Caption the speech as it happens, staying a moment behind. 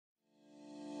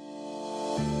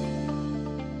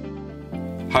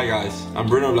Hi guys, I'm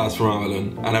Bruno from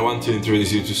Avalon and I want to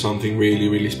introduce you to something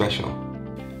really special.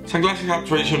 Sunglasses have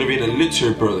traditionally been a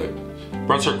luxury product.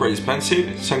 Brands are quite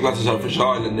expensive, sunglasses are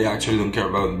fragile and they actually don't care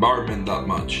about the environment that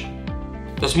much.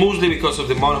 That's mostly because of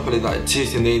the monopoly that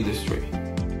exists in the industry.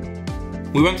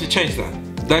 We want to change that.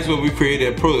 That's why we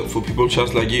created a product for people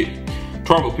just like you.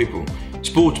 Travel people,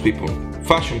 sports people,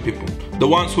 fashion people, the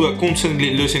ones who are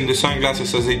constantly losing the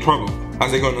sunglasses as they travel,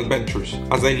 as they go on adventures,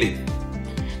 as they live.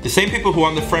 The same people who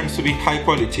want the frames to be high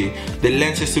quality, the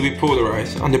lenses to be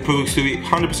polarized, and the products to be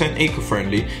 100%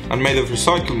 eco-friendly and made of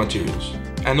recycled materials.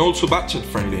 And also budget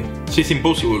friendly. So it's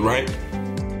impossible, right?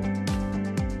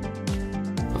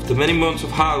 After many months of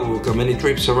hard work and many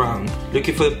trips around,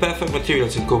 looking for the perfect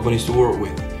materials and companies to work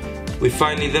with, we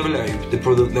finally developed the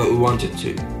product that we wanted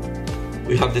to.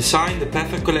 We have designed the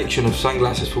perfect collection of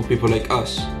sunglasses for people like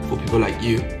us, for people like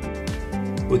you.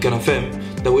 We can affirm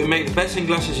that we make the best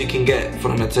sunglasses you can get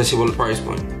for an accessible price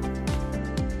point.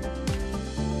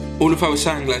 All of our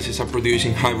sunglasses are produced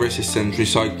in high-resistant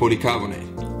recycled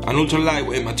polycarbonate, an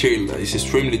ultra-lightweight material that is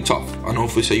extremely tough and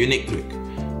offers a unique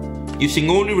look.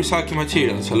 Using only recycled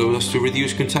materials allows us to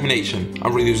reduce contamination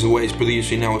and reduce the waste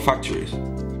produced in our factories.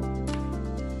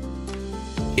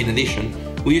 In addition,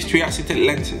 we use triacetate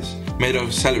lenses made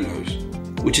of cellulose,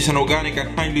 which is an organic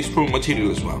and highly strong material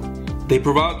as well. They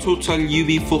provide total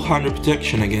UV 400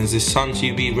 protection against the sun's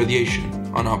UV radiation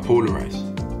and are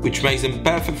polarized, which makes them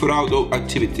perfect for outdoor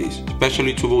activities,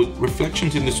 especially to avoid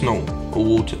reflections in the snow or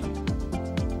water.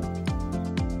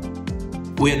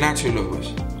 We are nature lovers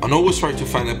and always try to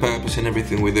find a purpose in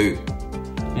everything we do.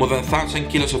 More than 1,000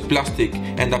 kilos of plastic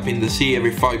end up in the sea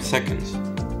every 5 seconds.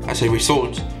 As a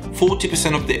result,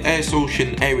 40% of the Earth's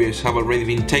ocean areas have already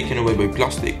been taken away by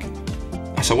plastic.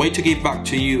 As a way to give back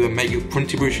to you and make your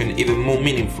contribution even more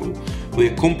meaningful, we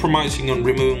are compromising on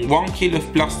removing 1 kilo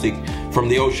of plastic from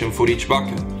the ocean for each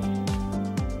bucket.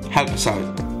 Help us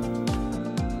out.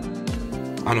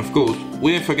 And of course,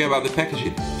 we don't forget about the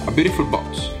packaging, a beautiful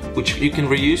box, which you can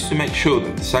reuse to make sure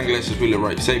that the sunglasses will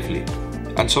arrive safely,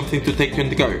 and something to take on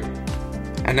the go.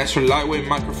 An extra lightweight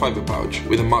microfiber pouch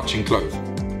with a matching cloth.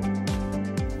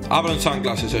 Avalon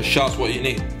sunglasses are just what you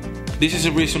need. This is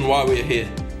the reason why we are here.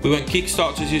 We want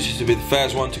Kickstarter's users to be the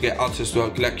first one to get access to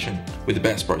our collection with the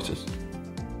best prices.